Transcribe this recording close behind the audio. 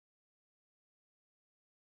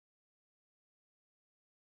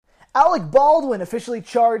Alec Baldwin officially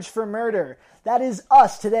charged for murder. That is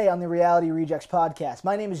us today on the Reality Rejects podcast.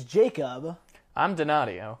 My name is Jacob. I'm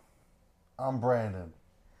Donadio. I'm Brandon.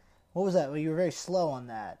 What was that? Well, you were very slow on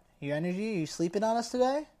that. Your energy? Are you sleeping on us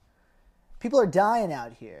today? People are dying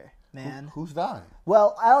out here, man. Who's dying?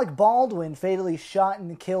 Well, Alec Baldwin fatally shot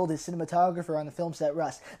and killed his cinematographer on the film set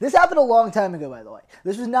Rust. This happened a long time ago, by the way.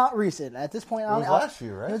 This was not recent. At this point, It was last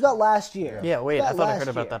year, right? It was about last year. Yeah, wait, I thought I heard last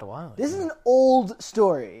about year. that a while ago. This is an old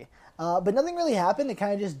story, but nothing really happened. It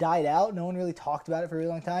kind of just died out. No one really talked about it for a really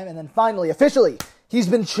long time. And then finally, officially, he's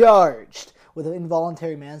been charged with an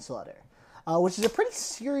involuntary manslaughter, which is a pretty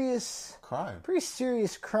serious Crime.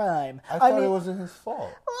 crime. I thought it wasn't his fault.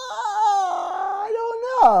 I don't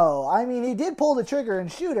know. I mean, he did pull the trigger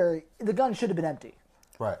and shoot her. The gun should have been empty.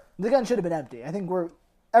 Right. The gun should have been empty. I think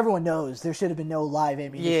everyone knows there should have been no live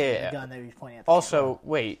ammunition in the gun that he was pointing at. Also,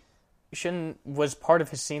 wait, was part of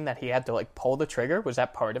his scene that he had to pull the trigger? Was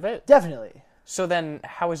that part of it? Definitely. So then,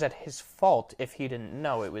 how is that his fault if he didn't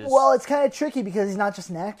know it was? Well, it's kind of tricky because he's not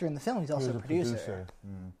just an actor in the film; he's also He was a producer.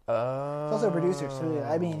 Oh. He's also a producer, so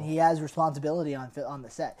I mean, he has responsibility on the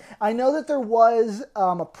set. I know that there was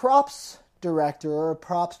a props director or a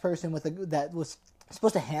props person that was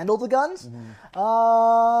supposed to handle the guns.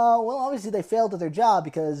 Well, obviously they failed at their job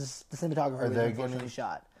because the cinematographer was unfortunately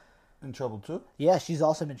shot. In trouble too? Yeah, she's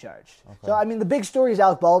also been charged. Okay. So, I mean, the big story is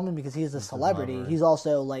Alec Baldwin because he's a celebrity. He's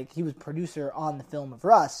also, he was producer on the film of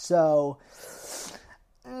Rust. So,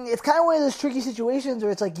 it's kind of one of those tricky situations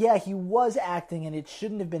where it's yeah, he was acting and it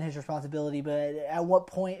shouldn't have been his responsibility, but at what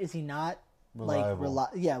point is he not, reliable?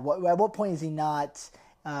 At what point is he not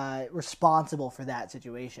responsible for that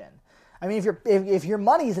situation? I mean, if your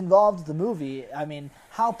money's involved with the movie, I mean,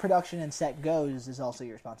 how production and set goes is also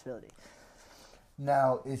your responsibility.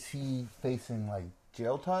 Now, is he facing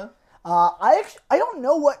jail time? I don't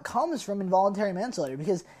know what comes from involuntary manslaughter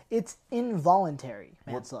because it's involuntary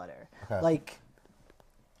manslaughter. Okay.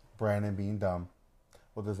 Brandon being dumb.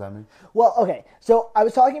 What does that mean? Well, okay. So I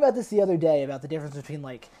was talking about this the other day about the difference between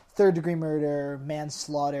third-degree murder,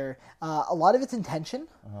 manslaughter. A lot of it's intention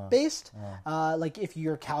based. If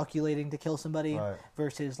you're calculating to kill somebody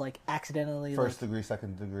versus accidentally. First degree,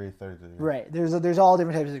 second degree, third degree. Right. There's all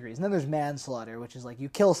different types of degrees, and then there's manslaughter, which is you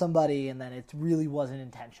kill somebody and then it really wasn't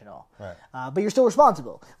intentional. Right. But you're still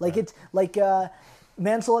responsible. It's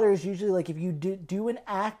manslaughter is usually if you do an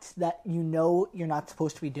act that you know you're not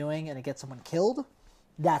supposed to be doing and it gets someone killed.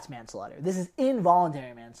 That's manslaughter. This is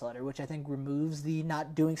involuntary manslaughter, which I think removes the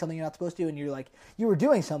not doing something you're not supposed to, and you're you were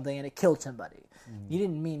doing something and it killed somebody. You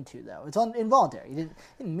didn't mean to, though. It's involuntary. You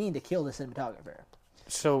didn't mean to kill the cinematographer.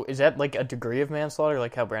 So is that a degree of manslaughter,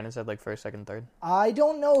 like how Brandon said, first, second, third? I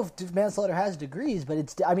don't know if manslaughter has degrees, but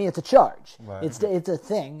it's a charge. Right. It's a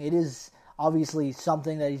thing. It is obviously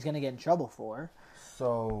something that he's going to get in trouble for.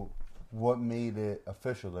 So what made it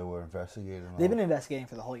official? They were investigating? They've been investigating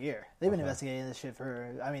for the whole year. They've been investigating this shit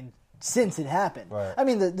since it happened. Right. I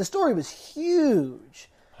mean, the story was huge.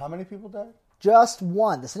 How many people died? Just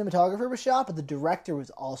one. The cinematographer was shot, but the director was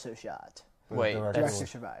also shot. Wait, Director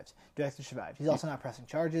survived. He's also not pressing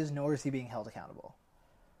charges, nor is he being held accountable.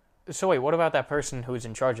 So wait, what about that person who's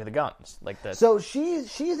in charge of the guns? So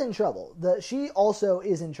she's in trouble. She also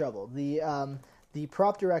is in trouble. The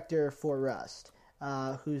prop director for Rust,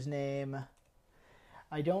 whose name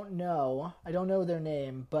I don't know. I don't know their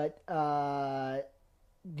name, but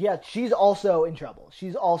yeah, she's also in trouble.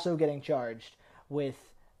 She's also getting charged with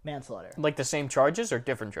manslaughter. The same charges or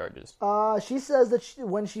different charges? She says that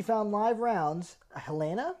when she found live rounds,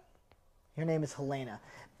 Helena? Her name is Helena.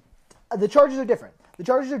 The charges are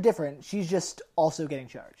different. She's just also getting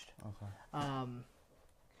charged. Okay.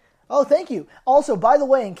 Oh, thank you. Also, by the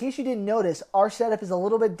way, in case you didn't notice, our setup is a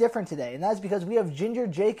little bit different today, and that's because we have Ginger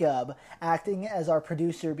Jacob acting as our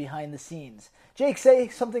producer behind the scenes. Jake, say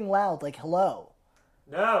something loud, hello.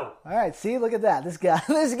 No. All right, see, look at that. This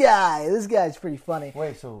guy's pretty funny.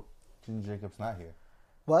 Wait, so Ginger Jacob's not here?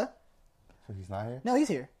 What? So he's not here? No, he's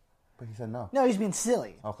here. But he said no. No, he's being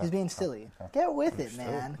silly. Okay. He's being silly. Okay. Get with it,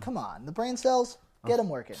 man. Come on. The brain cells, get them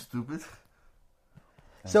working. Stupid.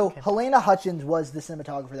 So, Helena Hutchins was the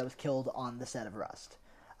cinematographer that was killed on the set of Rust.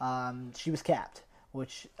 She was capped,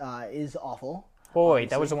 which is awful. Oh, wait,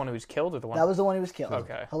 that was the one who was killed or the one? That was the one who was killed.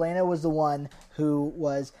 Okay. Helena was the one who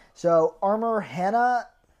was... So, Armor Hannah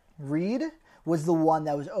Reed was the one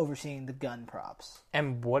that was overseeing the gun props.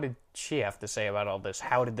 And what did she have to say about all this?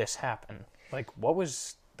 How did this happen? What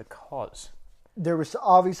was the cause? There was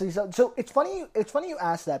obviously... So, it's funny you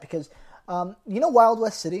asked that because, Wild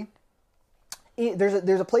West City?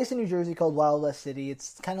 There's a place in New Jersey called Wild West City.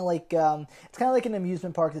 It's kind of like an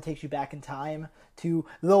amusement park that takes you back in time to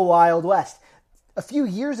the Wild West. a few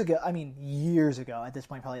years ago, years ago, at this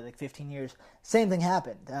point, probably like 15 years, same thing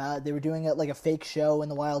happened. They were doing like a fake show in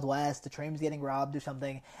the Wild West. The train was getting robbed or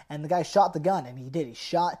something, and the guy shot the gun, and he did. He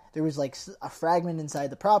shot, there was like a fragment inside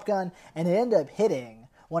the prop gun, and it ended up hitting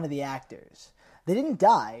one of the actors. They didn't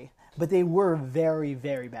die, but they were very,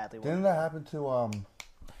 very badly wounded. Didn't that happen to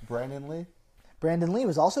Brandon Lee? Brandon Lee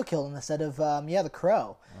was also killed in the set of, The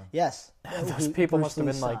Crow. Yes. Those people Bruce must have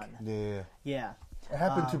been Lee's like... son. Yeah. Yeah. It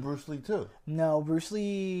happened to Bruce Lee, too. No, Bruce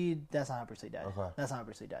Lee... That's not how Bruce Lee died. Okay. That's not how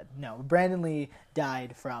Bruce Lee died. No, Brandon Lee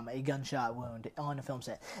died from a gunshot wound on a film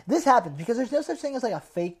set. This happens because there's no such thing as like a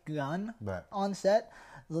fake gun Right. on set.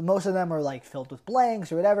 Most of them are like filled with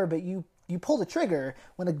blanks or whatever, but you pull the trigger,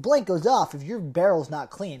 when a blank goes off, if your barrel's not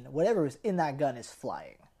clean, whatever is in that gun is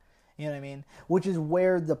flying. You know what I mean? Which is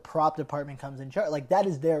where the prop department comes in charge. Like, that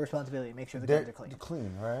is their responsibility to make sure the guns are clean.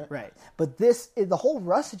 Clean, right? Right. But the whole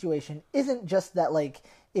Rust situation isn't just that, like,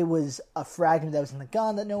 it was a fragment that was in the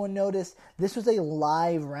gun that no one noticed. This was a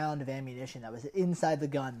live round of ammunition that was inside the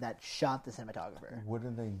gun that shot the cinematographer.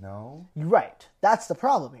 Wouldn't they know? Right. That's the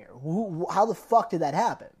problem here. How the fuck did that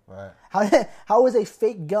happen? Right. How was a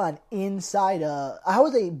fake gun how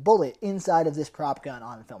was a bullet inside of this prop gun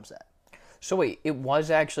on a film set? So wait, it was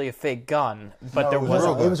actually a fake gun, but No, there it was was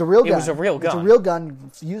real gun. It was a real gun. It was a real gun. It's a real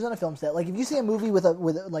gun used on a film set. Like, if you see a movie with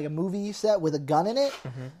a movie set with a gun in it,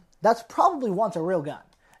 that's probably once a real gun.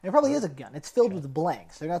 It probably is a gun. It's filled with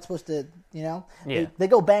blanks. They're not supposed to, Yeah. They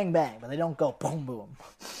go bang bang, but they don't go boom boom.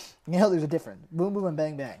 There's a difference. Boom boom and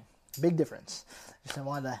bang bang. Big difference. Just I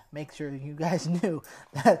wanted to make sure you guys knew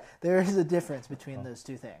that there is a difference between those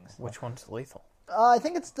two things. Which one's lethal? I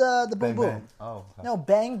think it's the boom Bang, boom. bang. Oh. Okay. No,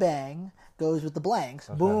 bang bang goes with the blanks.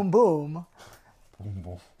 Boom boom. Boom,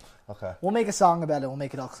 boom. Okay. We'll make a song about it. We'll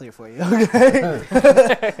make it all clear for you. Okay.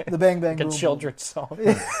 The bang bang. Like a boom, children's song.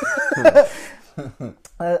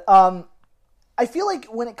 I feel like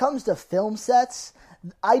when it comes to film sets,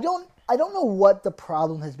 I don't know what the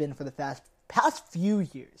problem has been for the past few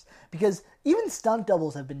years, because even stunt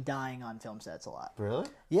doubles have been dying on film sets a lot. Really?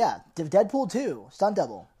 Yeah, Deadpool 2, stunt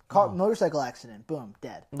double, motorcycle accident, boom,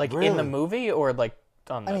 dead. Like in Really? the movie or like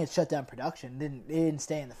on the... I mean, it shut down production. It didn't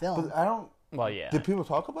stay in the film. But I don't... Well, yeah. Did people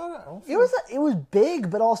talk about it? I don't It was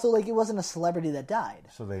big, but also like it wasn't a celebrity that died.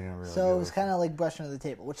 So they didn't really... So it was kind of like brushed under the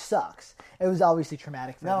table, which sucks. It was obviously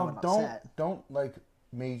traumatic for everyone Now, on set. don't like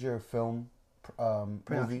major film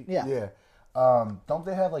movie... Yeah. Don't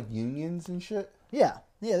they have like unions and shit? Yeah.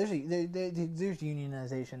 There's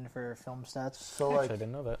unionization for film sets. So Actually, like... I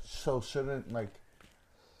didn't know that. So shouldn't like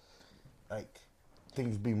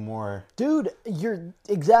things be more... Dude, you're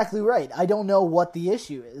exactly right. I don't know what the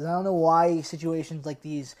issue is. I don't know why situations like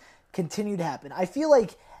these continue to happen. I feel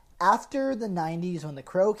like after the 90s when The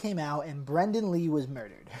Crow came out and Brendan Lee was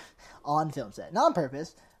murdered on film set, not on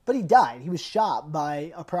purpose, but he died. He was shot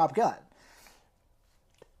by a prop gun.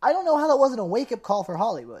 I don't know how that wasn't a wake-up call for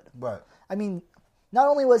Hollywood. But I mean, not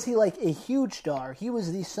only was he like a huge star, he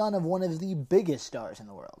was the son of one of the biggest stars in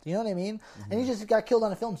the world. You know what I mean? Mm-hmm. And he just got killed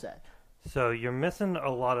on a film set. So you're missing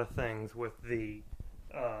a lot of things with the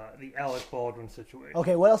Alec Baldwin situation.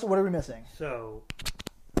 Okay, what else? What are we missing? So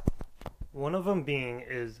one of them being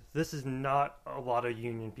is this is not a lot of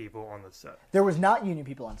union people on the set. There was not union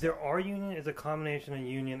people on set. There are union is a combination of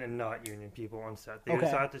union and not union people on set. They Okay.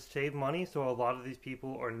 decided to save money, so a lot of these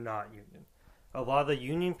people are not union. A lot of the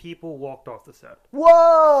union people walked off the set.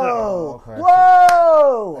 Whoa! So- okay.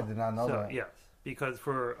 Whoa! I did not know So that. yes, because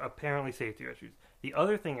for apparently safety issues. The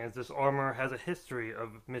other thing is this armor has a history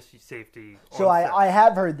of safety. So on set. I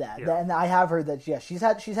have heard that, Yeah. and I have heard that. Yes, she's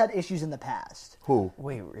had issues in the past. Who?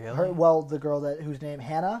 Wait, really? The girl whose name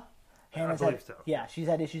Hannah. Hannah's believe had, so. Yeah, she's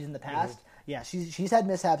had issues in the past. Yeah, she's had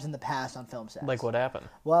mishaps in the past on film sets. Like what happened?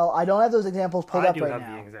 Well, I don't have those examples pulled I up do right have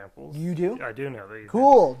now. the examples. You do? I do know the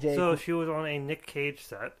Cool, Jake. So she was on a Nick Cage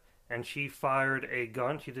set, and she fired a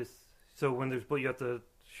gun. So when there's bullet, you have to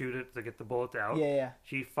shoot it to get the bullets out. Yeah.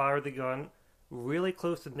 She fired the gun really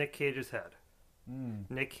close to Nick Cage's head.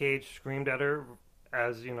 Nick Cage screamed at her,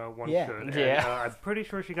 as one Yeah. should. Yeah. And, I'm pretty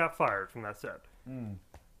sure she got fired from that set.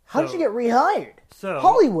 How did she get rehired? So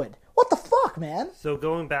Hollywood. What the fuck, man? So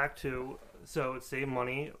going back to it saved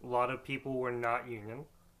money. A lot of people were not union.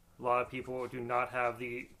 A lot of people would not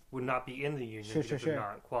be in the union Sure, because sure. they're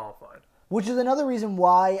not qualified. Which is another reason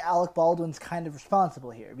why Alec Baldwin's kind of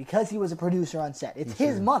responsible here, because he was a producer on set. It's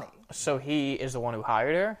his money. So he is the one who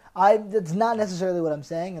hired her? That's not necessarily what I'm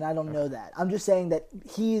saying, and I don't know that. I'm just saying that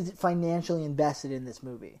he's financially invested in this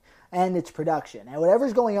movie and its production, and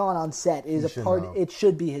whatever's going on set is He a part. should know. It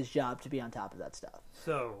should be his job to be on top of that stuff.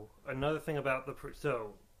 So another thing about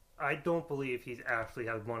I don't believe he's actually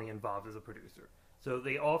has money involved as a producer. So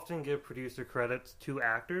they often give producer credits to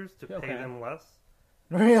actors to pay them less.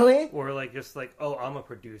 Really? Or like just like, oh, I'm a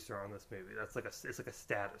producer on this movie. That's like it's like a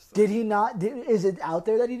status thing. Did he not? Is it out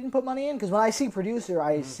there that he didn't put money in? Because when I see producer,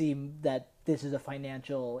 I see that this is a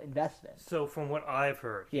financial investment. So from what I've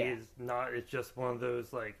heard, he Yeah. is not. It's just one of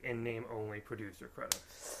those like in name only producer credits.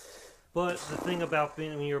 But the thing about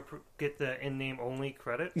being when you get the in name only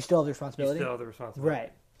credit, You still have the you responsibility. still have the responsibility.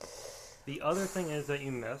 Right. The other thing is that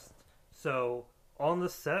you missed. So on the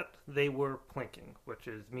set, they were plinking, which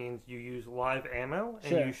means you use live ammo and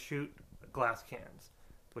Sure. you shoot glass cans,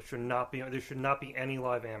 which should not be. There should not be any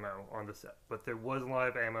live ammo on the set, but there was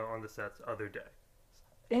live ammo on the sets the other day.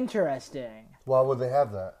 Interesting. Why would they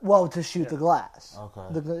have that? Well, to shoot the glass.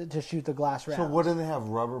 Okay. To shoot the glass rounds. So wouldn't they have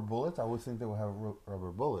rubber bullets? I would think they would have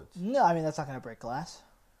rubber bullets. No, I mean that's not going to break glass.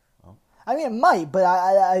 Oh. I mean, it might, but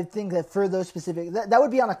I think that for those specific, that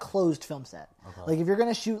would be on a closed film set. Okay. Like if you're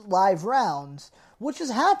going to shoot live rounds, which has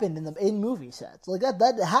happened in movie sets, like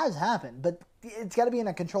that has happened, but it's got to be in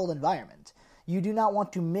a controlled environment. You do not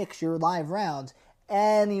want to mix your live rounds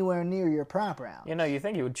anywhere near your prop round. You know, you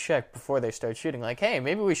think you would check before they start shooting. Like, hey,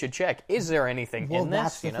 maybe we should check. Is there anything Well, in this?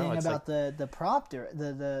 that's the You know, thing it's about like, the prop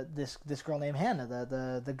this girl named Hannah,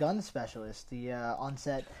 the gun specialist, the on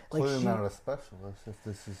set, like Clearly she not a specialist if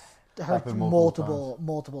this is her happened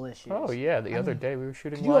multiple issues. oh yeah, the other day we were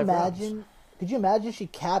shooting. Could you live imagine? rounds. Could you imagine she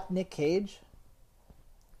capped Nick Cage?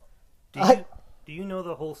 Do you know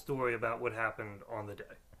the whole story about what happened on the day?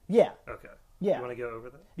 Yeah, Okay. yeah. You want to go over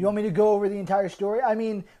that? You want me to go over the entire story? I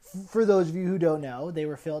mean, for those of you who don't know, they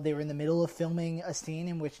were in the middle of filming a scene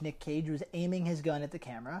in which Nick Cage was aiming his gun at the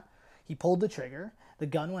camera. He pulled the trigger. The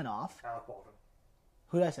gun went off. Alec Baldwin.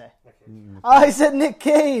 Who did I say? Nick Cage. Oh, I said Nick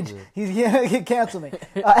Cage. He canceled me.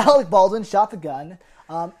 Alec Baldwin shot the gun,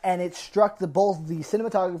 and it struck both the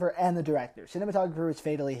cinematographer and the director. Cinematographer was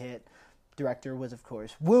fatally hit. Director was, of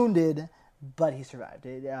course, wounded, but he survived.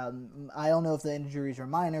 I don't know if the injuries were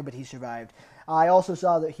minor, but he survived. I also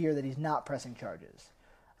saw that he's not pressing charges.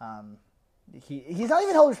 He's not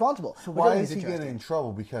even held responsible. So why is he getting in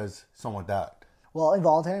trouble? Because someone died. Well,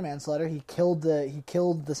 involuntary manslaughter. He killed the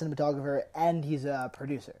cinematographer, and he's a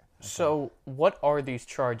producer. So, what are these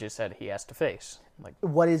charges that he has to face? Like,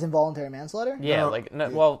 What is involuntary manslaughter? yeah, No, like, no,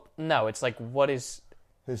 well, no, it's like, what is,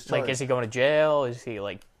 His like, charge. is he going to jail? Is he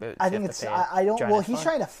like? I think it's. I don't. Well, he's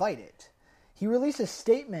trying to fight it. He released a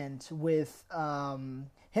statement with him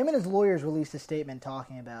and his lawyers released a statement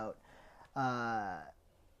talking about.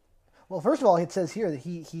 Well, first of all, it says here that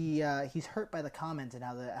he's hurt by the comments and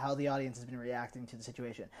how the audience has been reacting to the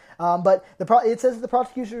situation. But it says that the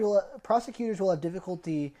prosecutors will have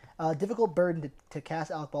difficult burden to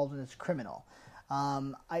cast Alec Baldwin as criminal,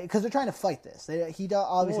 because they're trying to fight this. He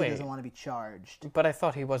obviously doesn't want to be charged. But I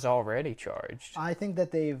thought he was already charged. I think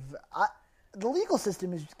that the legal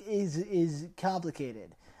system is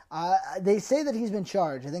complicated. They say that he's been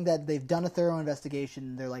charged. I think that they've done a thorough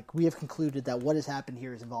investigation. They're like, we have concluded that what has happened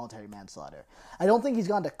here is involuntary manslaughter. I don't think he's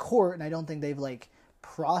gone to court, and I don't think they've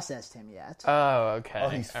processed him yet. Oh, okay. Oh,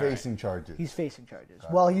 he's facing charges. He's facing charges.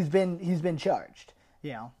 Well, he's been charged.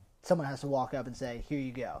 You know, someone has to walk up and say, "Here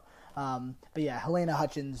you go." But yeah, Helena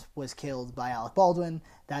Hutchins was killed by Alec Baldwin.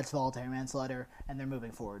 That's voluntary manslaughter, and they're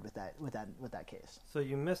moving forward with that case. So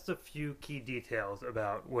you missed a few key details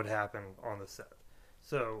about what happened on the set.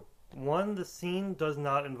 So, one, the scene does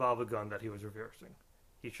not involve a gun that he was reversing.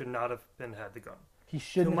 He should not have had the gun. He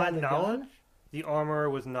shouldn't to my have the knowledge, gun the armorer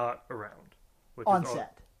was not around. on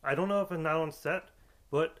set. I don't know if it's not on set,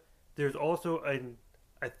 but there's also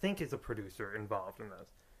I think it's a producer involved in this,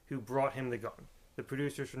 who brought him the gun. The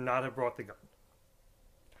producer should not have brought the gun.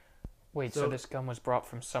 Wait, so this gun was brought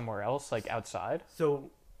from somewhere else, like outside? So,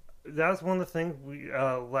 that's one of the things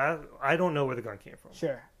I don't know where the gun came from.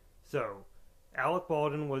 Sure. So, Alec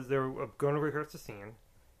Baldwin was there going to rehearse the scene.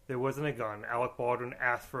 There wasn't a gun. Alec Baldwin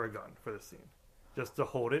asked for a gun for the scene. Just to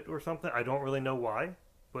hold it or something. I don't really know why.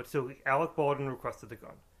 But so Alec Baldwin requested the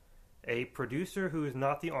gun. A producer who is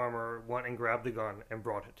not the armorer went and grabbed the gun and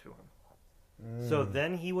brought it to him. So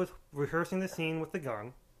then he was rehearsing the scene with the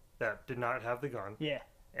gun that did not have the gun. Yeah.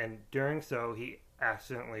 And during so, he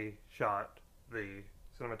accidentally shot the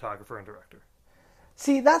cinematographer and director.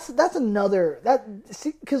 See, that's another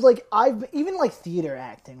because I've even theater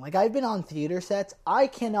acting. I've been on theater sets. I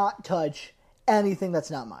cannot touch anything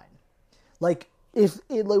that's not mine. I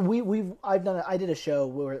did a show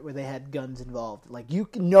where they had guns involved.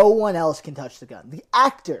 No one else can touch the gun. The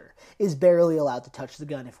actor is barely allowed to touch the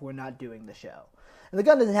gun if we're not doing the show, and the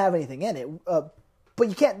gun doesn't have anything in it. But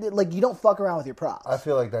you can't you don't fuck around with your props. I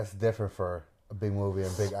feel like that's different for a big movie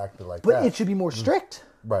and big actor like that. But it should be more strict.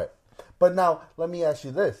 Right. But now, let me ask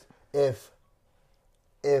you this. If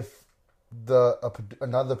if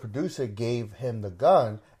another producer gave him the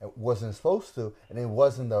gun, it wasn't supposed to, and it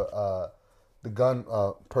wasn't the gun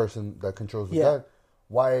person that controls the gun,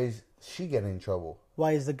 why is she getting in trouble?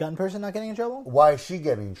 Why is the gun person not getting in trouble? Why is she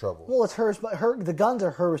getting in trouble? Well, it's her. The guns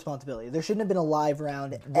are her responsibility. There shouldn't have been a live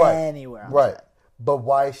round anywhere. Right. But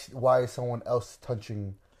why is someone else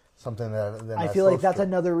touching something that they're not I feel like that's to?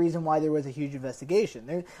 another reason why there was a huge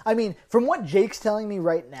investigation. I mean, from what Jake's telling me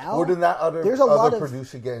right now, Wouldn't that there's a lot of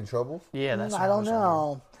producer get in trouble? Yeah, that's. I don't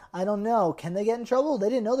know. I don't know. Can they get in trouble? They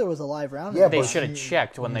didn't know there was a live round. Yeah, They should have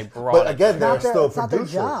checked when they brought But it. again, they're still a it's not their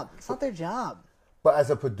producer. job. It's not their job. But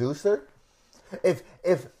as a producer, if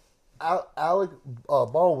Alec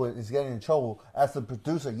Baldwin is getting in trouble as a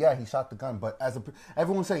producer, yeah, he shot the gun. But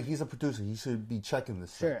everyone's saying he's a producer, he should be checking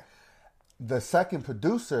this. Sure. Shit. The second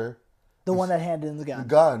producer, The one that handed in the the gun.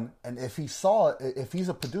 gun, and if he saw it, if he's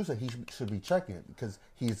a producer, he should be checking it because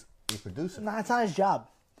he's a producer. No, it's not his job.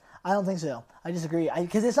 I don't think so. I disagree.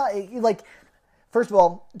 Because it's not like. First of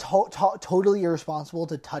all, totally irresponsible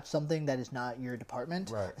to touch something that is not your department,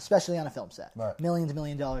 Right. especially on a film set. Right. $1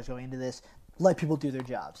 million going into this. Let people do their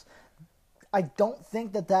jobs. I don't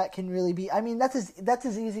think that can really be. I mean, that's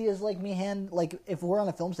as easy as like if we're on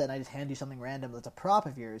a film set and I just hand you something random that's a prop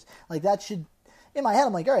of yours. Like that should, in my head,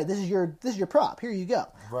 I'm like, all right, this is your prop. Here you go.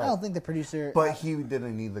 Right. I don't think the producer. But he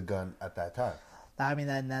didn't need the gun at that time. I mean,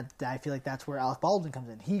 I feel like that's where Alec Baldwin comes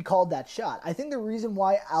in. He called that shot. I think the reason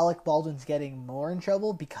why Alec Baldwin's getting more in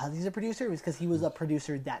trouble because he's a producer is because he was a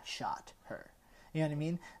producer that shot her. You know what I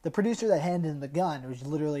mean? The producer that handed him the gun was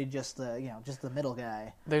literally just the middle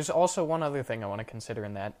guy. There's also one other thing I want to consider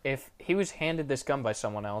in that. If he was handed this gun by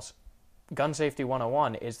someone else, Gun Safety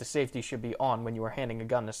 101 is the safety should be on when you were handing a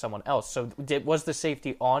gun to someone else. So was the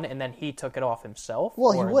safety on and then he took it off himself?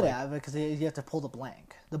 Well, he would have because you have to pull the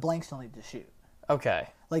blank. The blanks don't need to shoot. Okay.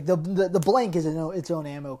 Like the blank is its own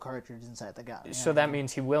ammo cartridge inside the gun. So that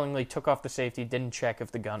means he willingly took off the safety, didn't check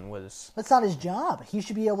if the gun was... That's not his job. He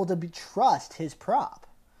should be able to trust his prop.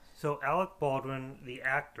 So Alec Baldwin, the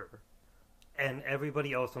actor, and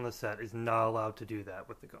everybody else on the set is not allowed to do that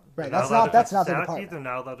with the gun. Right, They're that's allowed to not check their the department. They're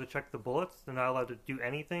not allowed to check the bullets. They're not allowed to do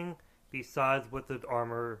anything besides what the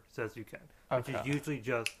armor says you can, which is usually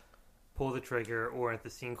just pull the trigger, or if the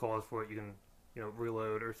scene calls for it, you can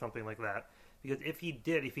reload or something like that. Because if he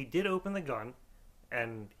did open the gun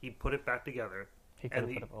and he put it back together, He could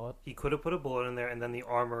have put a bullet. He could have put a bullet in there, and then the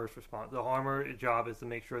armor's response. The armor job is to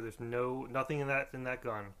make sure there's nothing in that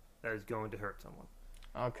gun that is going to hurt someone.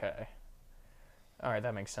 Okay. All right,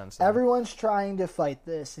 that makes sense. Then. Everyone's trying to fight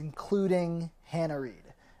this, including Hannah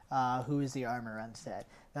Reid, who is the armor on set.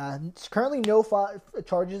 Currently, no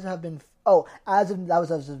charges have been. As of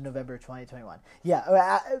November 2021.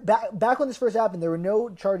 Yeah, back when this first happened, there were no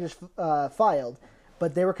charges filed,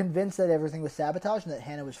 but they were convinced that everything was sabotage and that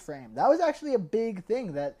Hannah was framed. That was actually a big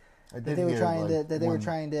thing that they were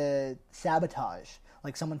trying to sabotage.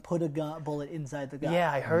 Like someone put a bullet inside the gun.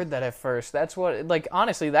 Yeah, I heard that at first. That's what,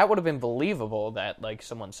 honestly, that would have been believable that,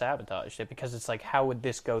 someone sabotaged it, because it's like, how would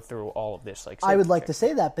this go through all of this, I would like to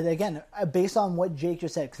say that, but again, based on what Jake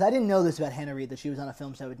just said, because I didn't know this about Hannah Reid, that she was on a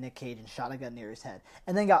film set with Nick Cage and shot a gun near his head,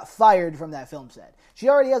 and then got fired from that film set. She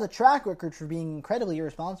already has a track record for being incredibly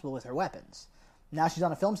irresponsible with her weapons. Now she's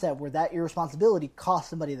on a film set where that irresponsibility cost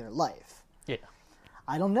somebody their life. Yeah.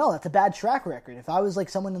 I don't know. That's a bad track record. If I was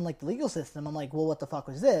someone in the legal system, I'm like, well, what the fuck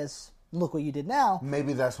was this? Look what you did now.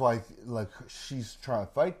 Maybe that's why she's trying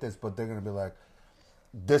to fight this, but they're gonna be like,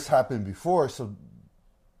 this happened before, so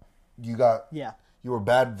you were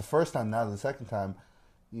bad the first time. Now the second time,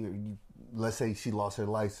 you let's say she lost her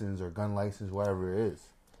license or gun license, whatever it is.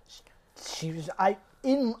 She was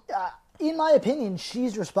in my opinion,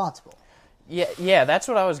 she's responsible. Yeah, that's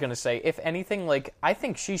what I was going to say. If anything, I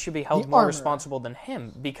think she should be held more responsible than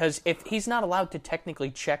him, because if he's not allowed to technically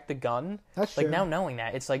check the gun, that's true. Now knowing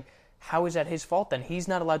that, it's how is that his fault then? He's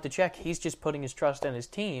not allowed to check. He's just putting his trust in his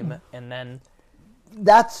team, and then...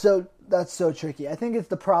 That's so tricky. I think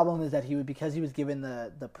the problem is that because he was given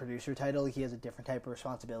the producer title, he has a different type of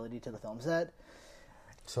responsibility to the film set.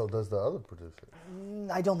 So does the other producer?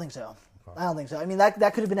 I don't think so. I mean, that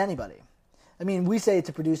could have been anybody. I mean, we say it's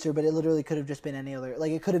a producer, but it literally could have just been any other...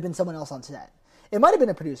 it could have been someone else on set. It might have been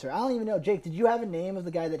a producer. I don't even know. Jake, did you have a name of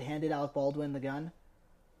the guy that handed Alec Baldwin the gun?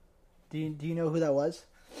 Do you know who that was?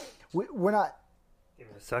 We're not... Give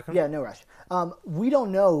me a second. Yeah, no rush. We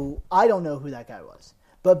don't know... I don't know who that guy was.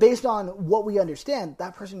 But based on what we understand,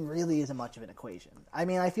 that person really isn't much of an equation. I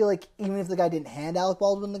mean, I feel like even if the guy didn't hand Alec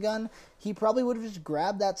Baldwin the gun, he probably would have just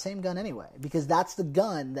grabbed that same gun anyway, because that's the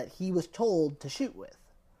gun that he was told to shoot with.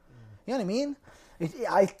 You know what I mean?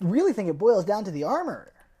 I really think it boils down to the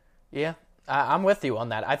armor. Yeah, I'm with you on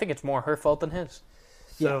that. I think it's more her fault than his.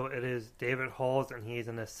 So it is David Halls, and he's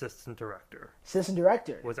an assistant director. Assistant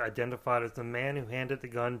director. Was identified as the man who handed the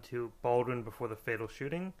gun to Baldwin before the fatal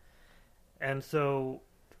shooting. And so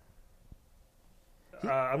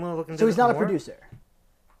I'm going to look into So he's this not more. a producer.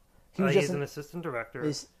 He was He's just an assistant director.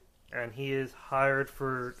 Is, And he is hired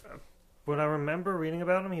for... When I remember reading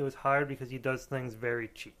about him, he was hired because he does things very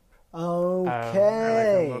cheap. okay. And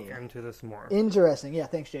I can look into this more. Interesting. Yeah,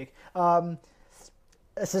 thanks, Jake.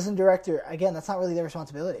 Assistant director, again, that's not really their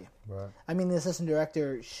responsibility. Right. I mean, the assistant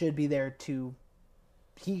director should be there to...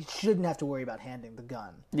 He shouldn't have to worry about handing the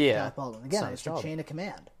gun to Alec Baldwin. Again, it's a chain of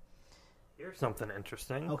command. Here's something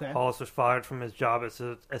interesting. Okay. Hollis was fired from his job as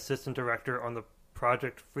assistant director on the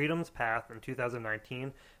Project Freedom's Path in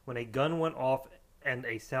 2019 when a gun went off and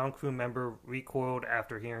a sound crew member recoiled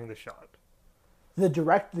after hearing the shot. This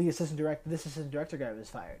assistant director guy was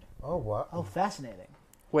fired. Oh, wow. Oh, fascinating.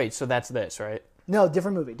 Wait, so that's this, right? No,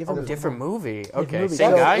 different movie. Different movie. Okay, movie.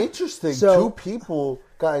 same So- guy. Interesting. So- 2 people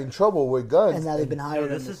got in trouble with guns. And now they've been No, hired.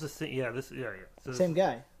 this is the yeah. This yeah. So same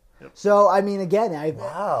guy. Yep. So, I mean, again,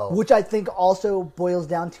 Wow. which I think also boils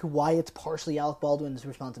down to why it's partially Alec Baldwin's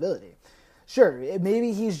responsibility. Sure,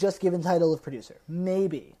 maybe he's just given title of producer.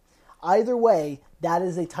 Maybe. Either way, that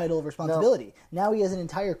is a title of responsibility. Now he has an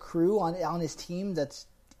entire crew on his team that's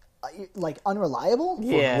like unreliable.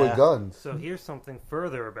 Yeah. With guns. So here's something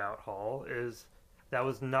further about Hall is that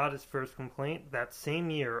was not his first complaint. That same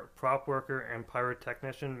year, prop worker and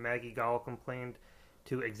pyrotechnician Maggie Gall complained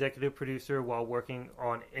to executive producer while working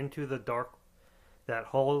on Into the Dark that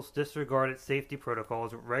Halls disregarded safety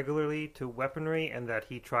protocols regularly to weaponry and that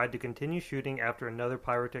he tried to continue shooting after another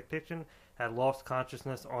pyrotechnician had lost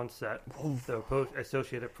consciousness on set, the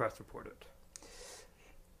Associated Press reported.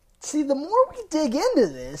 See, the more we dig into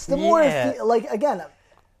this, the more, again,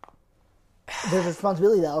 there's a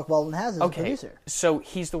responsibility that Alec Baldwin has as a producer. So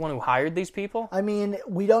he's the one who hired these people? I mean,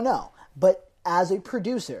 we don't know. But as a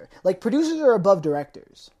producer, like, producers are above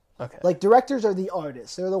directors. Okay. Like, directors are the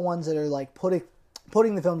artists. They're the ones that are, like, putting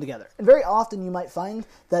the film together. And very often you might find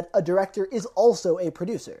that a director is also a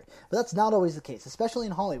producer. But that's not always the case, especially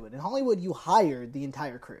in Hollywood. In Hollywood, you hired the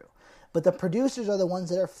entire crew. But the producers are the ones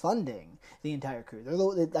that are funding the entire crew.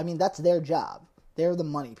 That's their job. They're the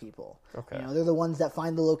money people. Okay. You know, they're the ones that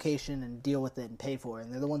find the location and deal with it and pay for it.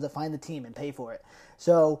 And they're the ones that find the team and pay for it.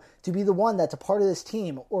 So to be the one that's a part of this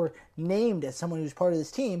team or named as someone who's part of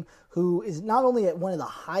this team who is not only one of the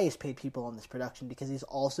highest paid people on this production because he's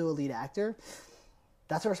also a lead actor,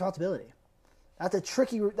 that's a responsibility. It's a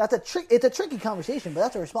tricky conversation, but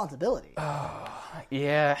that's a responsibility.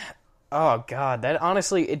 Yeah. Oh God, that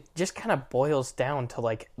honestly, it just kind of boils down to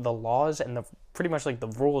like the laws and the pretty much like the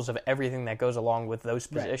rules of everything that goes along with those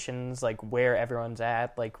positions, like where everyone's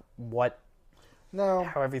at, like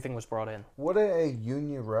how everything was brought in. Would a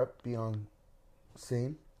union rep be on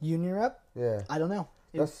scene? Union rep? Yeah. I don't know.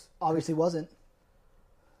 It obviously wasn't.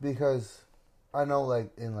 Because I know,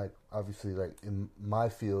 obviously, in my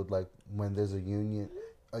field, when there's a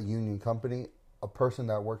union company, a person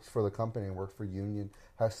that works for the company and works for union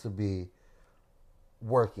has to be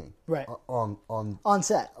working on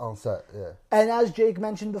set. On set, yeah. And as Jake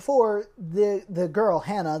mentioned before, the girl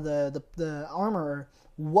Hannah, the armorer,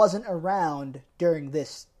 wasn't around during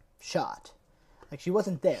this shot. Like, she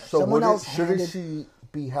wasn't there. So Someone else shouldn't she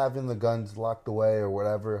be having the guns locked away or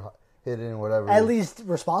whatever, hidden, whatever? At least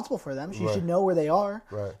responsible for them. She should know where they are.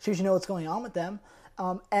 Right. She should know what's going on with them.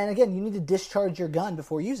 And again, you need to discharge your gun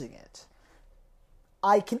before using it.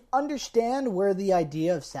 I can understand where the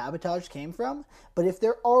idea of sabotage came from, but if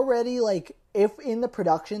they're already, if in the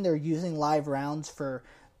production they're using live rounds for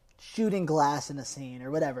shooting glass in a scene or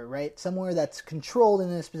whatever, right? Somewhere that's controlled in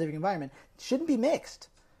a specific environment, it shouldn't be mixed.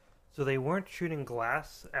 So they weren't shooting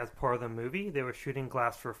glass as part of the movie. They were shooting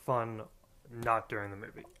glass for fun, not during the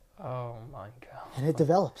movie. Oh my God. And it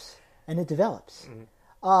develops.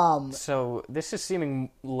 Mm-hmm. So this is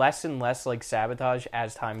seeming less and less like sabotage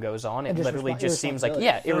as time goes on. It literally just seems like,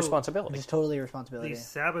 irresponsibility. Just totally irresponsibility. The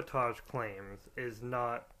sabotage claims is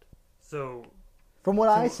not... So... From what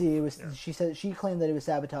I see, it was. Yeah. She claimed that it was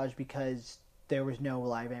sabotage because there was no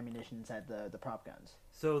live ammunition inside the prop guns.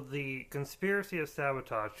 So the conspiracy of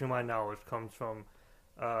sabotage, to my knowledge, comes from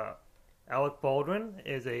Alec Baldwin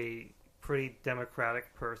is a pretty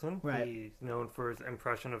democratic person. Right. He's known for his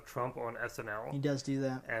impression of Trump on SNL. He does do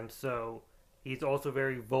that. And so he's also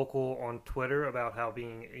very vocal on Twitter about how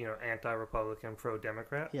being, anti-Republican,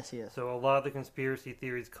 pro-Democrat. Yes, he is. So a lot of the conspiracy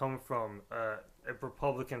theories come from a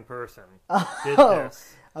Republican person did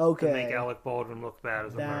this to make Alec Baldwin look bad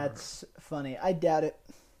as a murderer. That's funny. I doubt it.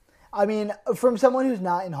 I mean, from someone who's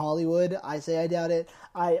not in Hollywood, I say I doubt it.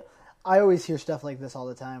 I always hear stuff like this all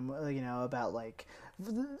the time, about like,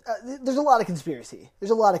 there's a lot of conspiracy.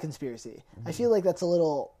 I feel like that's a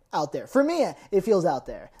little out there. For me, it feels out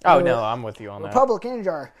there. Oh, no, I'm with you on that. Republicans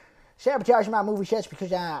are sabotaging my movie sets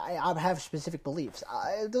because I have specific beliefs.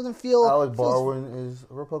 It doesn't feel... Alec Baldwin is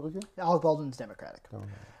a Republican? Alec Baldwin's Democratic.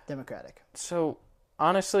 Democratic. So...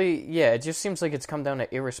 honestly, yeah, it just seems like it's come down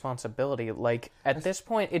to irresponsibility. Like, at this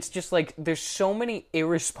point, it's just like, there's so many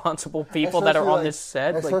irresponsible people that are on this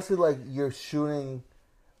set. Especially, like, you're shooting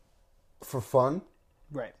for fun.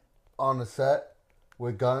 Right. On the set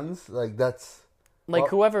with guns. Like, that's... Like,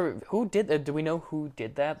 who did that? Do we know who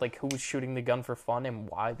did that? Like, who was shooting the gun for fun and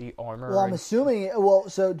why the armor? Well, I'm assuming...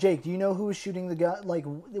 so, Jake, do you know who was shooting the gun? Like,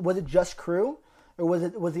 was it just crew? Or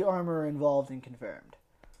was the armor involved and confirmed?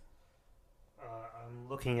 I'm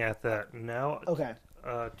looking at that now. Okay.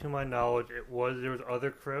 To my knowledge, there was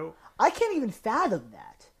other crew. I can't even fathom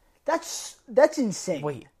that. That's insane.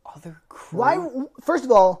 Wait, other crew? Why? First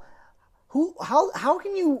of all, how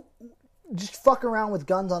can you just fuck around with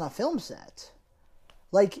guns on a film set?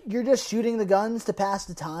 Like, you're just shooting the guns to pass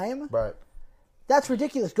the time? Right. That's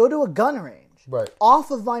ridiculous. Go to a gun range. Right.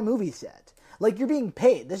 Off of my movie set. Like, you're being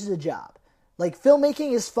paid. This is a job. Like,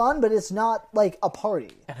 filmmaking is fun, but it's not, like, a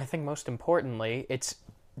party. And I think most importantly, it's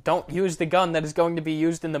don't use the gun that is going to be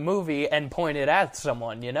used in the movie and point it at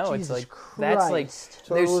someone, you know? Jesus it's like, Christ. that's like...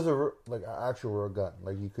 So it was an actual real gun.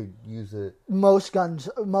 Like, you could use it... Most guns,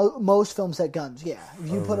 most film set guns, yeah.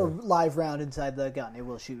 If you put a live round inside the gun, it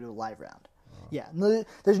will shoot a live round. Yeah.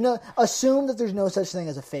 Assume that there's no such thing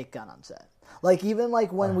as a fake gun on set. Like, even,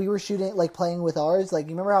 like, when we were shooting, like, playing with ours, like,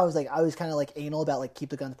 you remember how I was kind of, like, anal about, like, keep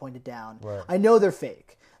the guns pointed down? Right. I know they're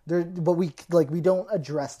fake. But we don't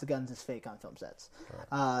address the guns as fake on film sets.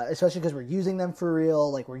 Right. Especially because we're using them for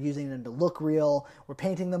real, like, we're using them to look real, we're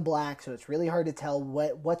painting them black, so it's really hard to tell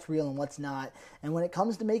what's real and what's not. And when it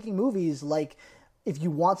comes to making movies, like, if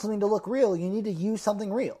you want something to look real, you need to use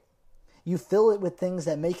something real. You fill it with things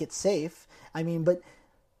that make it safe. I mean, but...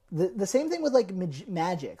 The same thing with, like,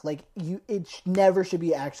 magic. Like, it never should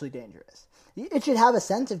be actually dangerous. It should have a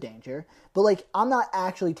sense of danger, but, like, I'm not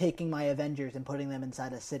actually taking my Avengers and putting them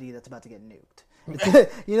inside a city that's about to get nuked.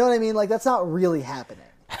 You know what I mean? Like, that's not really happening.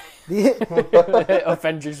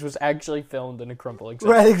 Avengers was actually filmed in a crumbling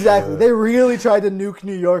city. Right, exactly. They really tried to nuke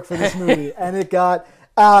New York for this movie, and it got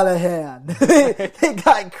out of hand. It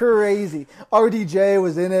got crazy. RDJ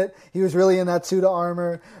was in it. He was really in that suit of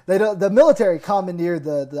armor. The military commandeered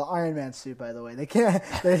the Iron Man suit, by the way.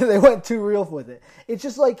 They went too real with it. It's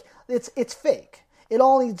just like, it's fake. It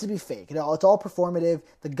all needs to be fake. It's all performative.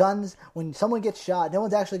 The guns, when someone gets shot, no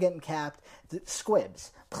one's actually getting capped.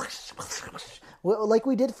 Squibs. Like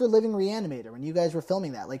we did for Living Reanimator when you guys were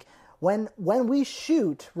filming that. Like, when we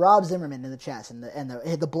shoot Rob Zimmerman in the chest and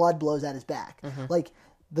the blood blows out his back, like,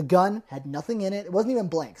 the gun had nothing in it. It wasn't even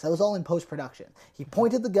blanks. That was all in post-production. He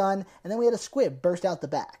pointed the gun, and then we had a squib burst out the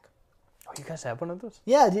back. Oh, you guys have one of those?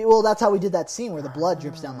 Yeah, well, that's how we did that scene where the blood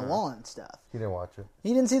drips down the wall and stuff. You didn't watch it.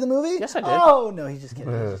 You didn't see the movie? Yes, I did. Oh, no, he's just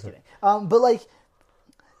kidding. But, like,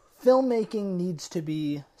 filmmaking needs to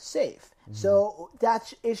be safe. So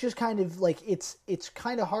it's just kind of like, it's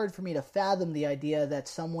kind of hard for me to fathom the idea that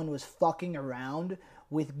someone was fucking around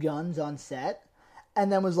with guns on set and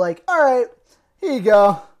then was like, all right, here you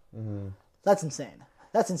go. Mm-hmm. That's insane.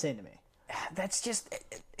 That's insane to me. That's just...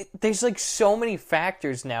 there's, like, so many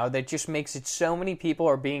factors now that just makes it so many people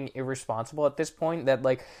are being irresponsible at this point that,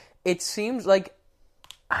 like, it seems like...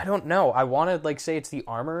 I don't know. I want to, like, say it's the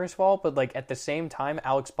armorer's fault, but, like, at the same time,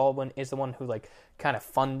 Alex Baldwin is the one who, like, kind of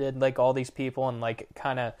funded, like, all these people and, like,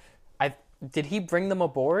 kind of... Did he bring them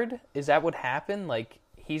aboard? Is that what happened? Like,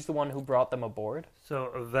 he's the one who brought them aboard? So,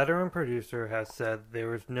 a veteran producer has said there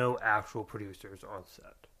was no actual producers on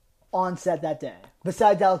set. On set that day.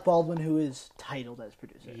 Besides Alex Baldwin, who is titled as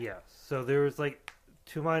producer. Yes. So, there was, like,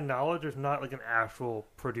 to my knowledge, there's not, like, an actual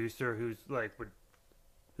producer who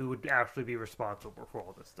would actually be responsible for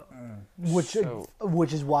all this stuff. Which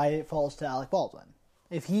is why it falls to Alec Baldwin.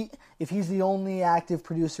 If he's the only active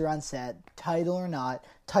producer on set, title or not,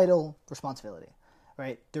 title responsibility,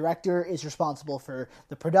 right? Director is responsible for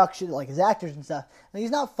the production, like his actors and stuff. And he's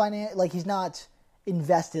not he's not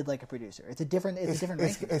invested like a producer. It's a different.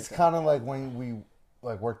 It's kind of like when we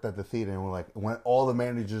worked at the theater and we're like, when all the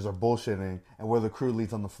managers are bullshitting and we're the crew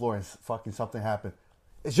leads on the floor and fucking something happened,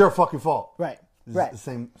 it's your fucking fault. Right. It's right. The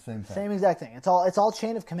same thing. Same exact thing. It's all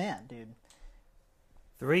chain of command, dude.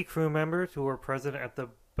 3 crew members who were present at the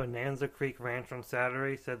Bonanza Creek Ranch on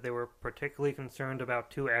Saturday said they were particularly concerned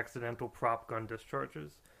about 2 accidental prop gun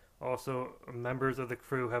discharges. Also, members of the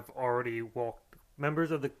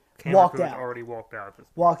camera Walked crew had out. already walked out. At this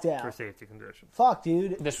point Walked out. for safety conditions. Fuck,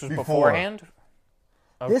 dude. This was Before. beforehand?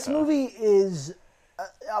 This Okay. movie is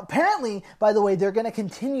apparently, by the way, they're going to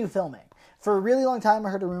continue filming. For a really long time, I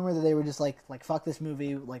heard a rumor that they were just like fuck this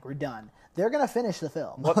movie, like we're done. They're going to finish the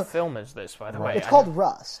film. What film is this, by the way? It's called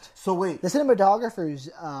Rust. So wait, The cinematographer's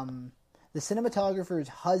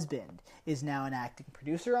husband is now an acting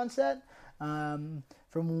producer on set. From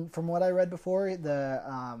what I read before, it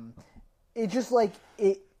just like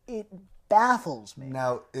it baffles me.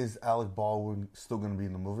 now is Alec Baldwin still going to be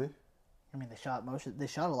in the movie? I mean, they shot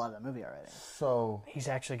a lot of that movie already. So He's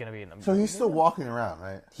actually going to be in the movie. so he's still walking around,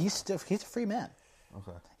 right? He's a free man.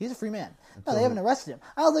 Okay. He's a free man. No, they haven't arrested him.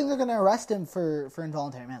 I don't think they're going to arrest him for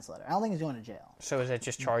involuntary manslaughter. I don't think he's going to jail. So is it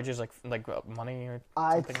just charges like money or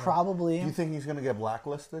I something? probably. Do you think he's going to get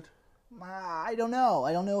blacklisted? I don't know.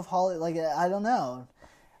 I don't know if I don't know.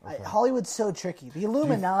 Hollywood's so tricky. The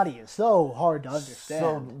Illuminati is so hard to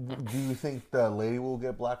understand. So do you think the lady will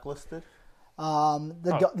get blacklisted?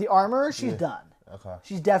 The armor, she's done. Okay.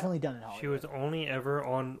 She's definitely done in Hollywood. She was only ever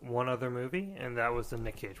on one other movie, and that was the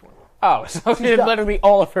Nick Cage one. Oh, so She's done. literally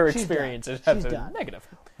all of her She's experiences done. have She's been done. negative.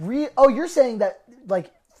 You're saying that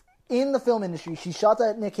like in the film industry, she shot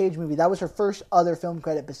that Nick Cage movie. That was her first other film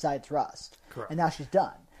credit besides Rust. Correct. And now she's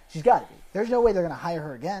done. She's got to be. There's no way they're going to hire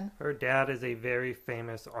her again. Her dad is a very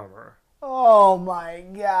famous armorer. Oh my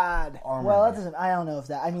god. Armor. Well, that doesn't. I don't know if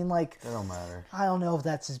that. I mean, like, It don't matter. I don't know if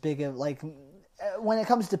that's as big of like. When it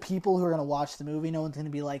comes to people who are going to watch the movie, no one's going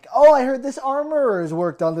to be like, "Oh, I heard this armorer has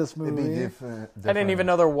worked on this It'd movie." be different. I didn't even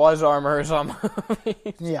know there was armors on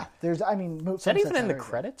movies. Yeah, there's. I mean, Is that even in the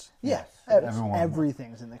credits? Yeah, Everyone.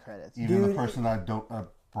 everything's in the credits. Even Dude, the person that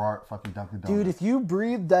brought fucking Dunkin' Donuts. dude, if you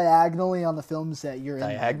breathe diagonally on the film set, you're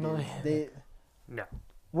Diagonally? in there, dude. No.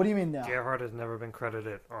 What do you mean no? Gerhardt has never been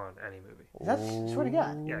credited on any movie. That's swear to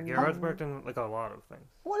God. Yeah, Gerhardt's worked in like a lot of things.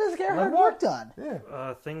 What has Gerhard worked on?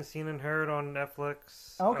 Yeah. Things Seen and Heard on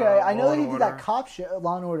Netflix. Okay, I know Law that he and did Order. that cop show,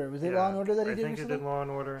 Law and Order. Was it Law and Order that he I did? think he did Law and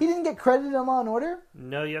Order. He didn't get credited on Law and Order.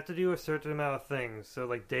 No, you have to do a certain amount of things. So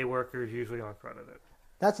like day workers usually aren't credited.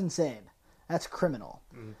 That's insane. That's criminal.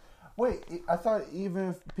 Wait, I thought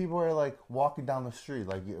even if people are like walking down the street,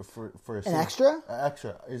 like for a scene, extra?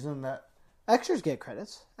 extra, isn't that? Extras get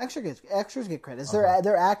credits. Extras get credits.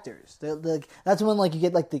 They're actors. That's when like you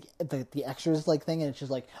get like the extras like thing, and it's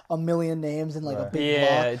just like a million names and like a big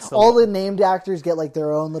block. It's all the named actors get like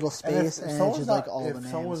their own little space, if and it's someone's just not- like all the if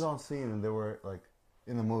names. someone's on scene and they were like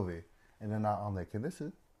in the movie and they're not on there, can this?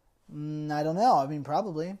 I don't know. I mean,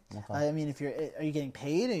 probably. I mean, if are you getting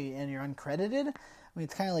paid and you're uncredited? I mean,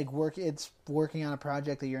 it's kind of like It's working on a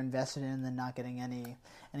project that you're invested in and then not getting any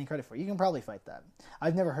credit for. You can probably fight that.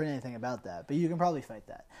 I've never heard anything about that, but you can probably fight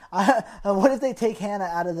that. What if they take Hannah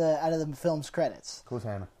out of the film's credits? Who's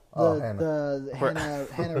Hannah? Hannah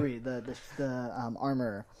Reed, the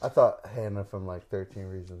armorer. I thought Hannah from like 13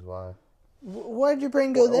 Reasons Why. Where'd your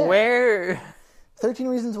brain go there? Where? 13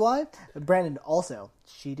 Reasons Why? Brandon, also,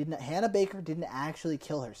 Hannah Baker didn't actually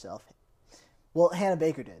kill herself. Well, Hannah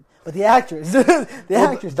Baker did, but the actress,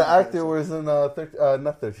 The actor was in not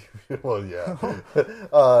 13. Well, yeah,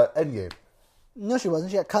 Endgame. No, she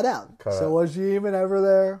wasn't. She got cut out. Cut so out. was she even ever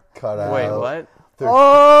there? Cut out. Wait, what?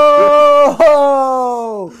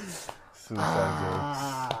 Oh!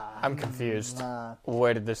 Suicide I'm confused.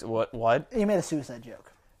 Where did this? What? You made a suicide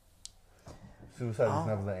joke. joke. Suicide is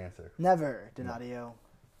never the answer. Never, Donadio.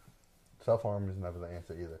 Self-harm is never the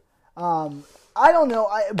answer either. I don't know.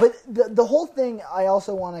 But the whole thing I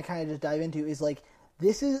also want to kind of just dive into is like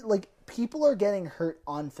this is like people are getting hurt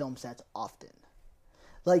on film sets often.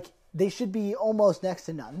 Like they should be almost next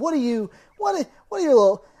to none. What are you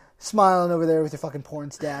little smiling over there with your fucking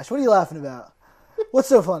porn stash? What are you laughing about? What's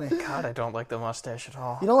so funny? God, I don't like the mustache at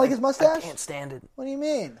all. You don't like his mustache? I can't stand it. What do you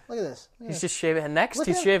mean? Look at this. Look at He's this. just shaving. Next, Look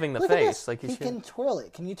he's at- shaving the look at face. this. Like he can twirl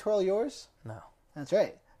it. Can you twirl yours? No. That's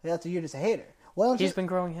right. That's you're just a hater. Why don't He's you? been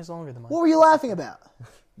growing his longer than mine. What were you laughing about?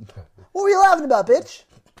 What were you laughing about, bitch?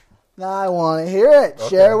 I want to hear it. Okay.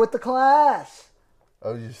 Share it with the class. I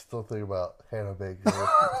was just still thinking about Hannah Baker,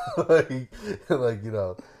 like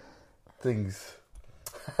things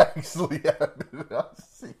actually happen.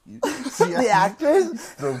 The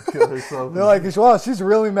actress? Don't kill herself. They're like, wow, she's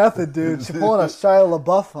really method, dude. She's pulling a Shia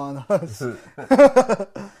LaBeouf on us.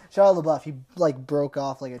 Shia LaBeouf, he like broke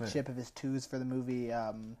off like a chip of his tooth for the movie.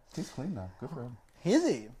 He's clean now. Good for him. Is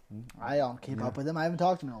he? I don't keep up with him. I haven't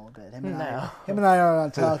talked to him in a little bit. Him No. and I are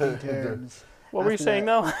on talking terms. What were you After saying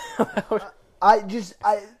that. though?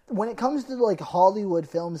 When it comes to like Hollywood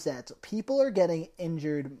film sets, people are getting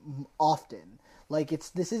injured often. Like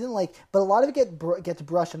this isn't like, but a lot of it gets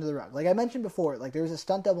brushed under the rug. Like I mentioned before, like there was a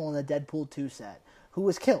stunt double on the Deadpool 2 set who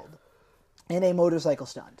was killed. in a motorcycle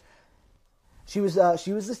stunt. She was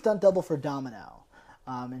the stunt double for Domino,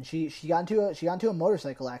 and she got into a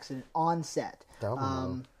motorcycle accident on set.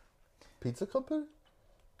 Domino, pizza company.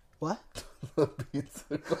 What?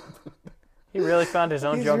 Pizza company. He really found his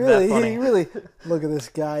own He's joke really, that funny. He really, look at this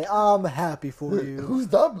guy. I'm happy for you. Who's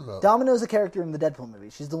Domino? Domino's a character in the Deadpool movie.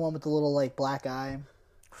 She's the one with the little like black eye,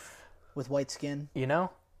 with white skin. You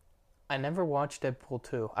know, I never watched Deadpool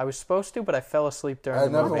 2. I was supposed to, but I fell asleep during I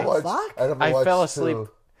the never movie. watched. Fuck? I fell asleep.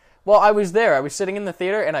 Well, I was there. I was sitting in the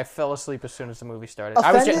theater, and I fell asleep as soon as the movie started.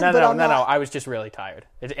 I was just, Offended, but I'm not- I was just really tired.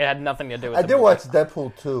 It had nothing to do with I the did movie. watch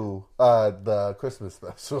Deadpool 2, the Christmas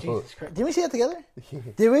special. Jesus Christ. Did we see that together?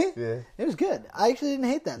 Did we? Yeah. It was good. I actually didn't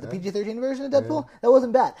hate that. The PG-13 version of Deadpool, that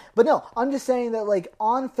wasn't bad. But no, I'm just saying that like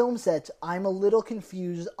on film sets, I'm a little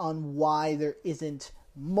confused on why there isn't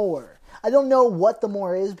more. I don't know what the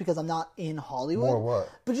more is because I'm not in Hollywood. More what?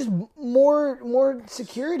 But just more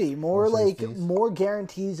security, more like safeties. more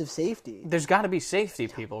guarantees of safety. There's got to be safety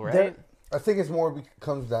people, right? There- I think it's more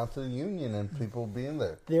comes down to the union and people being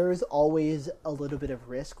there. There is always a little bit of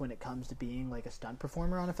risk when it comes to being like a stunt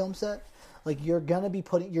performer on a film set. Like you're gonna be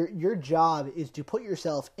putting your job is to put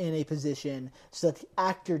yourself in a position so that the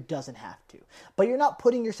actor doesn't have to. But you're not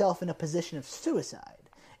putting yourself in a position of suicide.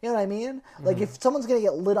 You know what I mean? Like if someone's gonna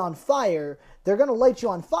get lit on fire, they're gonna light you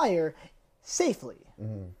on fire safely.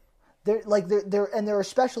 There are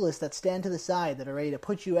specialists that stand to the side that are ready to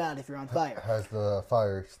put you out if you're on fire. Has the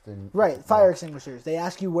fire extinguisher. Right, fire extinguishers. They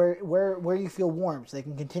ask you where you feel warm so they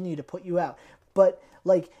can continue to put you out. But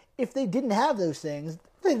like if they didn't have those things,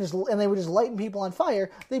 they were just lighting people on fire,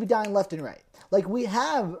 they'd be dying left and right. Like we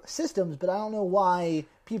have systems, but I don't know why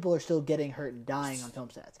people are still getting hurt and dying on film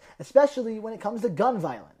sets, especially when it comes to gun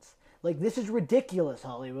violence. Like this is ridiculous,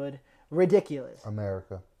 Hollywood. Ridiculous.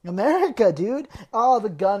 America, dude. Oh, the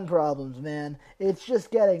gun problems, man. It's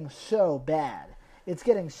just getting so bad. It's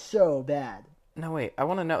getting so bad. No, wait. I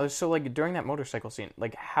want to know. So, like, during that motorcycle scene,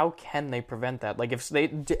 like, how can they prevent that? Like,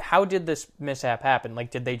 how did this mishap happen?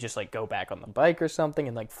 Like, did they just, like, go back on the bike or something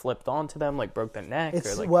and, like, flipped onto them, like, broke their neck?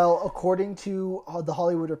 It's, or, like... Well, according to the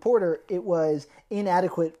Hollywood Reporter, it was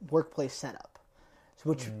inadequate workplace setup.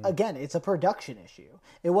 Which, again, it's a production issue.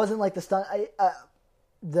 It wasn't like the stunt...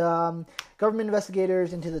 The government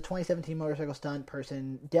investigators into the 2017 motorcycle stunt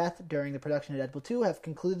person death during the production of Deadpool 2 have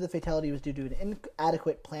concluded the fatality was due to an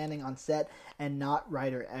inadequate planning on set and not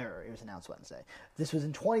writer error. It was announced Wednesday. This was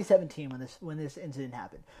in 2017 when this incident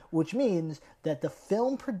happened, which means that the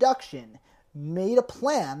film production made a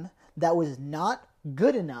plan that was not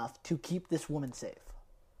good enough to keep this woman safe.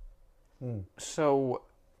 So,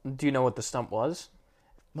 do you know what the stunt was?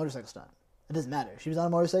 Motorcycle stunt. It doesn't matter. She was on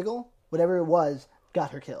a motorcycle. Whatever it was,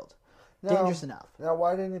 got her killed. Dangerous enough. Now,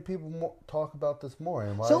 why didn't people talk about this more?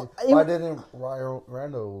 And why didn't Ryan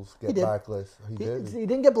Reynolds get blacklisted? He did. He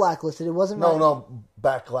didn't get blacklisted. It wasn't.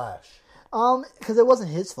 Backlash. Because it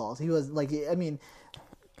wasn't his fault. He was like, I mean,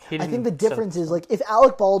 I think the difference is like if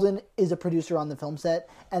Alec Baldwin is a producer on the film set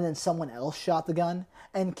and then someone else shot the gun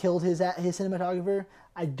and killed his cinematographer,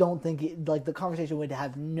 I don't think the conversation would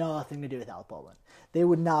have nothing to do with Alec Baldwin. They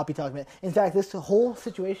would not be talking about it. In fact, this whole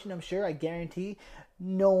situation, I'm sure, I guarantee,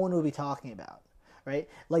 no one will be talking about. Right?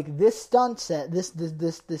 Like this stunt set,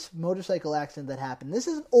 this motorcycle accident that happened. This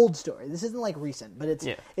is an old story. This isn't like recent, but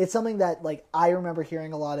it's something that like I remember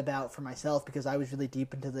hearing a lot about for myself because I was really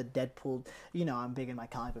deep into the Deadpool. You know, I'm big in my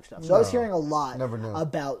comic book stuff, so I was hearing a lot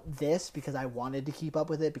about this because I wanted to keep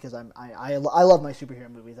up with it because I love my superhero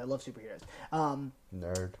movies. I love superheroes.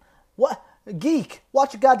 Nerd. What geek?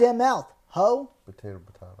 Watch your goddamn mouth, ho.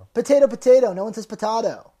 Potato. No one says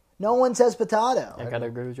potato. No one says potato. I gotta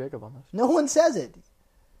agree with Jacob on this. No one says it.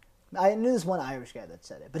 I knew this one Irish guy that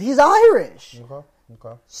said it, but he's Irish.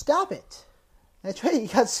 Okay. Stop it. That's right. You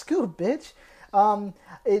got scooped, bitch.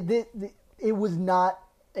 It was not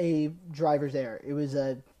a driver's error. It was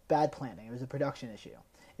a bad planning. It was a production issue.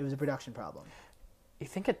 It was a production problem. You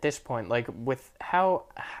think at this point, like with how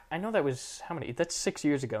I know that was how many? That's 6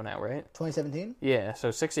 years ago now, right? 2017. Yeah,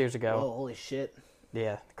 so 6 years ago. Oh, holy shit.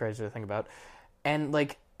 Yeah, crazy to think about. And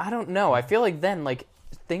like I don't know. I feel like then like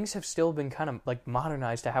things have still been kind of like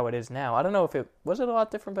modernized to how it is now. I don't know if it was a lot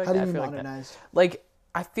different back then. How do you mean modernized? Like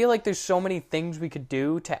I feel like there's so many things we could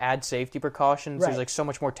do to add safety precautions. Right. There's like so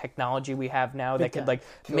much more technology we have now that could like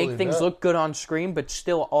Totally make things look good on screen, but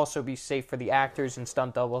still also be safe for the actors and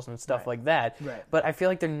stunt doubles and stuff like that. Right. But I feel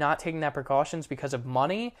like they're not taking that precautions because of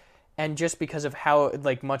money. And just because of how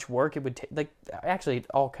like much work it would take, like actually it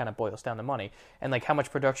all kind of boils down to money and like how much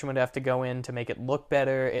production would have to go in to make it look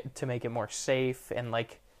better, to make it more safe, and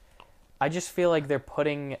like I just feel like they're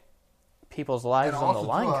putting people's lives And on the also,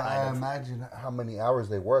 line. too, Kind I of. imagine how many hours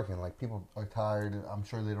they work, and like people are tired. And I'm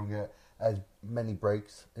sure they don't get as many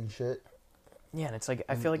breaks and shit. Yeah, and it's like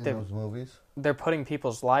I feel like in those movies. they're putting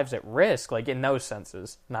people's lives at risk, like in those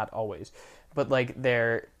senses, not always, but like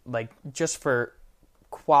they're like just for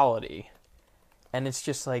quality, and it's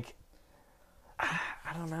just like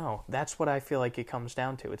I don't know. That's what I feel like it comes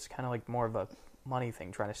down to. It's kind of like more of a money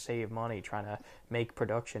thing, trying to save money, trying to make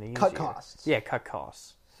production easier. Cut costs. Yeah, cut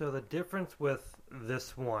costs. So the difference with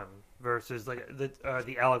this one versus like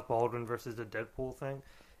the Alec Baldwin versus the Deadpool thing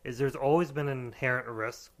is there's always been an inherent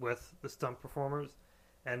risk with the stunt performers,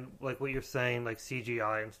 and like what you're saying, like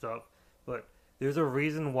CGI and stuff. But there's a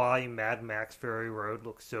reason why Mad Max Fury Road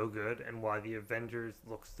looks so good, and why the Avengers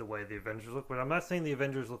looks the way the Avengers look. But I'm not saying the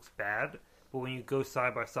Avengers looks bad. But when you go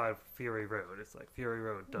side by side with Fury Road, it's like Fury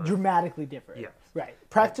Road does dramatically different. Yes. Right.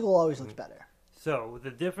 Practical always looks better. So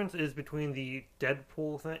the difference is between the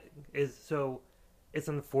Deadpool thing is it's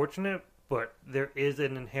unfortunate, but there is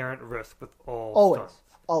an inherent risk with all Always. stunts.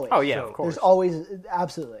 Always. Oh yeah, So- of course. There's always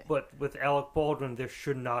absolutely. But with Alec Baldwin, there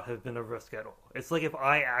should not have been a risk at all. It's like if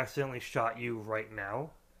I accidentally shot you right now,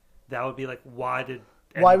 that would be like, why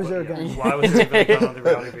was there a gun? Why was there a gun on the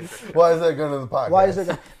reality basis? Why is that going to the podcast? Why is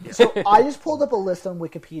there? So I just pulled up a list on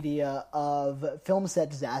Wikipedia of film set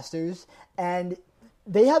disasters, and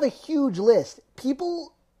they have a huge list.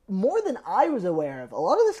 People more than I was aware of. A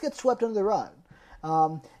lot of this gets swept under the rug.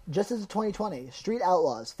 Just as a 2020, Street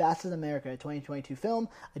Outlaws, Fast as America, a 2022 film.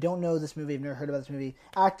 I don't know this movie. I've never heard about this movie.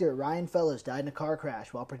 Actor Ryan Fellows died in a car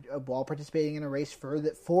crash while participating in a race for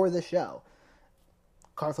the show.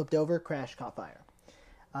 Car flipped over, crash, caught fire.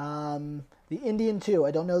 The Indian 2.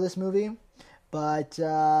 I don't know this movie, but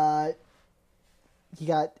he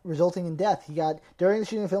got resulting in death. During the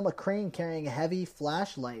shooting of the film, a crane carrying a heavy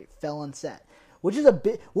flashlight fell on set, which is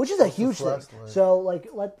a huge thing. So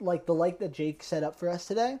like the light that Jake set up for us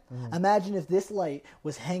today. Imagine if this light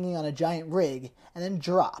was hanging on a giant rig and then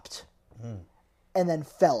dropped, and then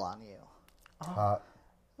fell on you. Hot.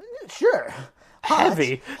 Sure.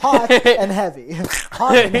 Heavy. Hot and heavy.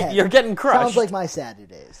 Hot and heavy. You're getting crushed. Sounds like my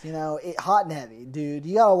Saturdays. You know, hot and heavy. Dude,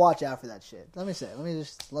 you gotta watch out for that shit. Let's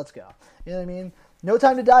go. You know what I mean? No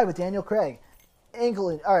Time to Die with Daniel Craig.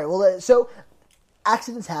 Ankle. All right, well, so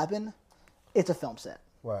accidents happen. It's a film set.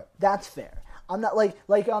 Right. That's fair. I'm not like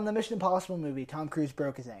on the Mission Impossible movie, Tom Cruise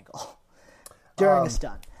broke his ankle during a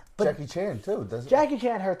stunt. But Jackie Chan too, doesn't Jackie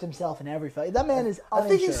Chan hurts himself in every fight. That man is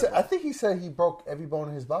uninsurable. I think he said he broke every bone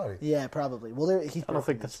in his body. Yeah, probably. Well, I don't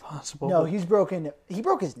think that's possible. No, but- he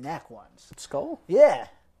broke his neck once. Skull? Yeah.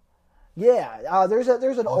 Yeah, there's an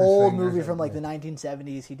All his old fingers movie from and- like the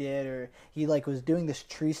 1970s he did, or he like was doing this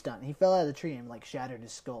tree stunt. He fell out of the tree and like shattered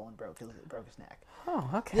his skull and broke his neck. Oh,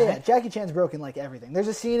 okay. Yeah, Jackie Chan's broken like everything. There's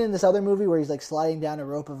a scene in this other movie where he's like sliding down a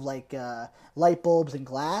rope of like light bulbs and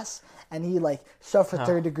glass, and he like suffered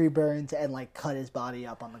third-degree burns and like cut his body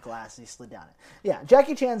up on the glass as he slid down it. Yeah,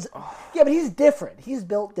 Jackie Chan's. Yeah, but he's different. He's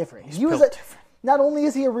built different. Different. Not only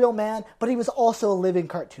is he a real man, but he was also a living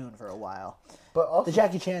cartoon for a while. But also, The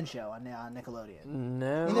Jackie Chan Show on Nickelodeon.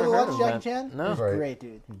 No. You never watched Jackie Chan? No. Great,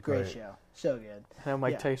 dude. Great show. So good. I know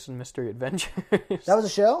Mike Tyson Mystery Adventures. That was a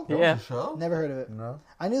show? Yeah. show? Never heard of it. No.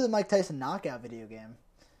 I knew the Mike Tyson knockout video game.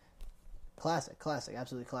 Classic,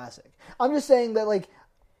 absolutely classic. I'm just saying that like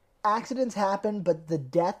accidents happen, but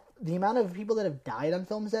the amount of people that have died on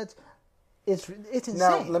film sets, it's insane.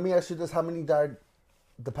 Now, let me ask you this: how many died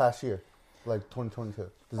the past year, like 2022?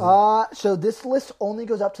 So this list only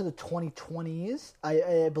goes up to the 2020s.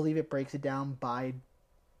 I believe it breaks it down by.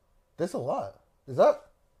 There's a lot. Is that?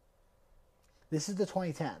 This is the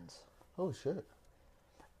 2010s. Oh shit!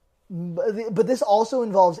 But this also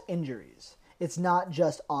involves injuries. It's not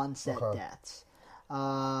just on-set deaths.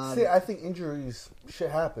 See, I think injuries,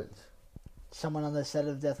 shit happens. Someone on the set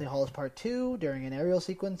of Deathly Hallows Part 2 during an aerial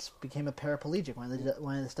sequence became a paraplegic, one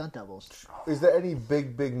of the stunt doubles. Is there any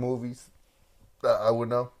big movies that I would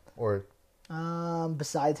know? Or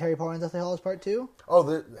Besides Harry Potter and Deathly Hallows Part 2? Oh,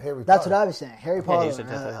 Harry Potter. That's what I was saying. Harry Potter, he's a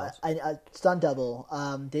Deathly Hallows. a stunt double.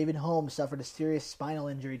 David Holmes suffered a serious spinal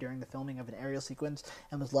injury during the filming of an aerial sequence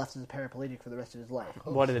and was left as a paraplegic for the rest of his life.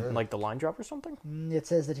 What did it, like the line drop or something? It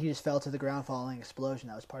says that he just fell to the ground following an explosion.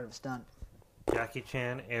 That was part of a stunt. Jackie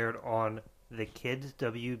Chan aired on The Kids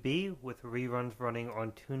WB with reruns running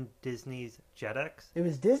on Toon Disney's Jetix It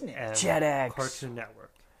was Disney. and Jetix. Cartoon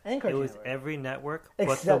Network. And Cartoon It was Network. every network but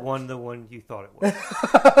Except- the one you thought it was.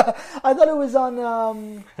 I thought it was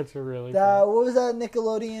on That's a really what was that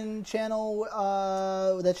Nickelodeon channel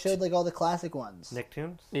that showed like all the classic ones?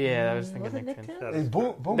 Nicktoons? Yeah, I was thinking Was it Nicktoons. Nicktoons? That Is is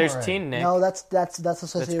Boomerang. There's Teen Nick. No, that's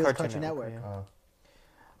associated with Cartoon Cartoon Network. Network,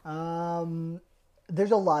 yeah.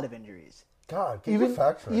 There's a lot of injuries. God, keep the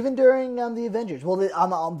facts right. Even during the Avengers. Well,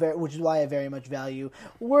 which is why I very much value.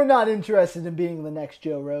 We're not interested in being the next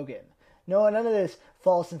Joe Rogan. No, none of this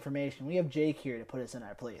false information. We have Jake here to put us in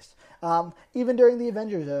our place. Even during the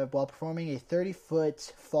Avengers, while performing a 30-foot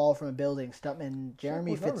fall from a building, stuntman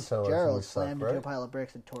Jeremy Fitzgerald slammed into a pile of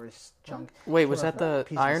bricks and tore his chunk. Wait, was that the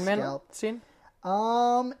Iron Man scene?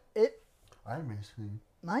 Iron Man scene.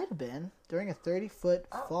 Might have been during a 30-foot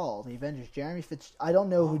fall. The Avengers. I don't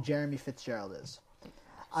know who Jeremy Fitzgerald is.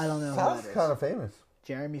 I don't know who that is. Sounds kind of famous.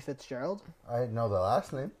 Jeremy Fitzgerald. I know the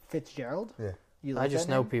last name. Fitzgerald. Yeah. I just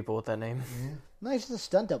know people with that name. Yeah. No, he's just a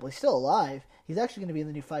stunt double. He's still alive. He's actually going to be in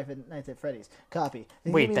the new Five Nights at Freddy's. Copy.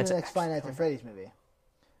 He's Wait, gonna be that's in the next Five Nights at Freddy's movie.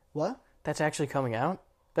 What? That's actually coming out?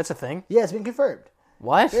 That's a thing? Yeah, it's been confirmed.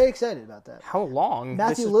 What? Very excited about that. How long?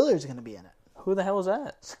 Matthew Lillard's going to be in it. Who the hell is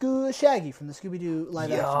that? Shaggy from the Scooby-Doo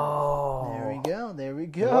live action. There we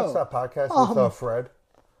go. You watched that podcast with Fred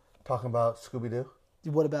talking about Scooby-Doo?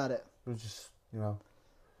 What about it? It was just, You're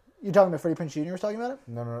talking about Freddie Prinze Jr. was talking about it?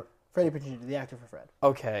 No. Freddie Prinze Jr., the actor for Fred.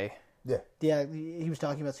 Okay. Yeah, he was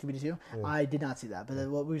talking about Scooby-Doo too? Yeah. I did not see that, but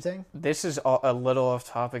what were you saying? This is a little off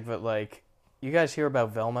topic, but you guys hear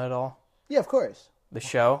about Velma at all? Yeah, of course. The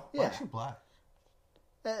show? Yeah. Why is she black?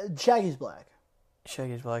 Shaggy's black.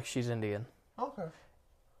 Shaggy's black, she's Indian. Okay.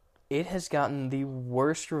 It has gotten the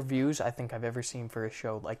worst reviews I think I've ever seen for a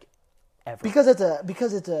show, ever. Because it's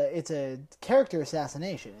a character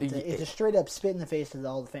assassination. It's a straight up spit in the face to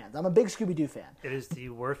all the fans. I'm a big Scooby-Doo fan. It is the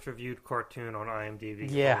worst reviewed cartoon on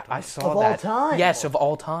IMDb. Yeah, I saw that. Of all time? Yes, of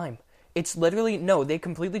all time. It's literally they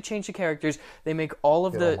completely change the characters. They make all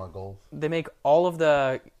of the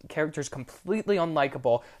characters completely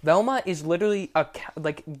unlikable. Velma is literally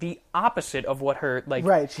the opposite of what her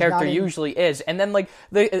character usually is. And then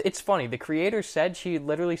it's funny. The creator said she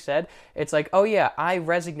literally said it's oh yeah, I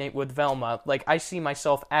resonate with Velma. I see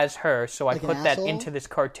myself as her, so I put that into this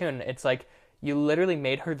cartoon. It's you literally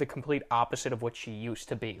made her the complete opposite of what she used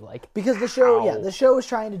to be. Because the show was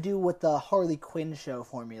trying to do what the Harley Quinn show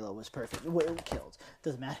formula was perfect. It killed.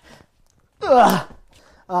 Doesn't matter.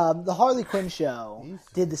 The Harley Quinn show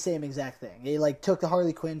did the same exact thing. They took the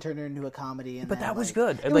Harley Quinn, turned her into a comedy, but that was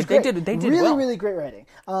good. It was they great. did really, well. really great writing.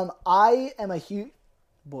 I am a huge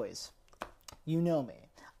boys. You know me.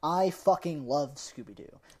 I fucking love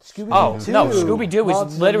Scooby-Doo. Scooby-Doo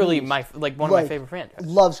is literally one of my favorite franchises.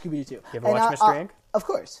 Love Scooby-Doo too. You ever watch Mr. Egg? Of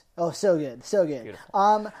course. Oh, so good. Beautiful.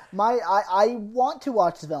 I want to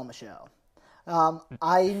watch the Velma show.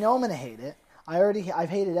 I know I'm gonna hate it. I've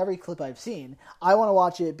hated every clip I've seen. I want to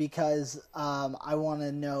watch it because I want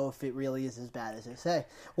to know if it really is as bad as they say,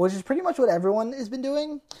 which is pretty much what everyone has been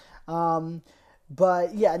doing.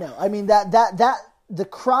 But yeah, no. I mean that the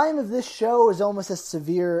crime of this show is almost as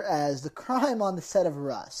severe as the crime on the set of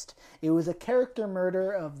Rust. It was a character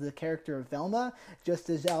murder of the character of Velma, just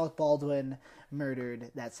as Alec Baldwin murdered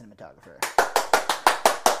that cinematographer.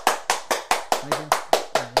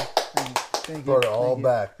 Thank you. Brought it all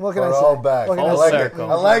back. What can I say? All back. What can I I like say? it.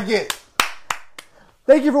 I like it.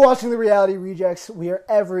 Thank you for watching The Reality Rejects. We are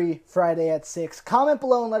every Friday at 6. Comment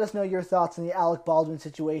below and let us know your thoughts on the Alec Baldwin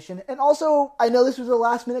situation. And also, I know this was a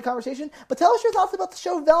last-minute conversation, but tell us your thoughts about the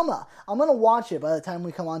show Velma. I'm going to watch it by the time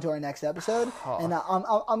we come on to our next episode, and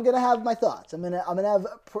I'm going to have my thoughts. I'm gonna have...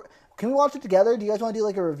 Can we watch it together? Do you guys want to do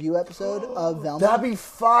a review episode of Velma? That'd be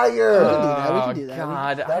fire. We can do that.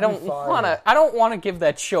 God, I don't want to give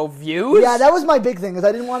that show views. Yeah, that was my big thing, because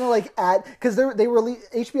I didn't want to add, because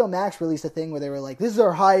HBO Max released a thing where they were this is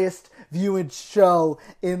our highest viewing show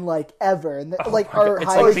in ever, and our it's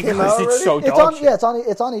highest because it's so it's dog on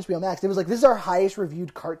it's on HBO Max. It was this is our highest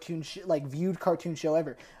reviewed cartoon viewed cartoon show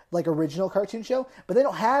ever. Original cartoon show, but they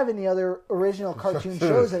don't have any other original cartoon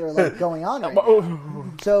shows that are going on right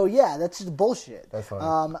now. So yeah, that's just bullshit. That's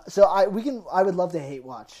funny. So I would love to hate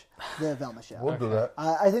watch the Velma show. We'll do that.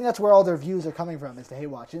 I think that's where all their views are coming from, is to hate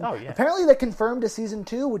watch. And oh yeah. Apparently they confirmed a season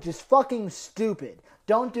 2, which is fucking stupid.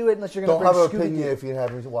 Don't do it unless you're going to bring Don't have an Scooby-Doo. opinion if you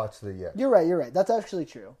haven't watched it yet. You're right. That's actually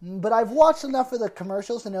true. But I've watched enough of the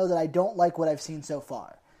commercials to know that I don't like what I've seen so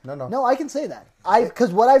far. No, I can say that.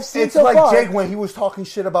 Because what I've seen so far... It's like Jake when he was talking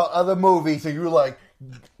shit about other movies, and you were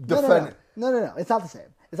defending. No. It's not the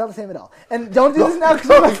same. It's not the same at all. And don't do this now because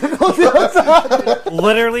I'm about to close the outside.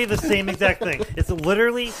 Literally the same exact thing. It's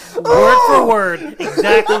literally word for word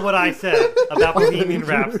exactly what I said about Bohemian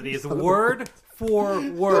Rhapsody. It's word for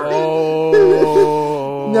word.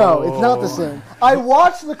 Oh. No, it's not the same. I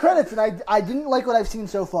watched the credits and I didn't like what I've seen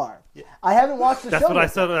so far. I haven't watched the show yet.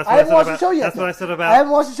 That's what I haven't watched the show yet. That's what I said about. I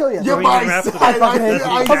haven't watched the show yet. You're Bohemian my Rhapsody. side.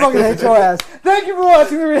 I fucking hate your ass. Thank you for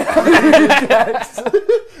watching The Reality Rejects.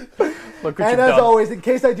 Look what And you've as done. always, in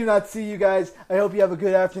case I do not see you guys, I hope you have a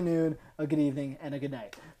good afternoon, a good evening, and a good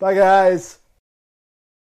night. Bye, guys.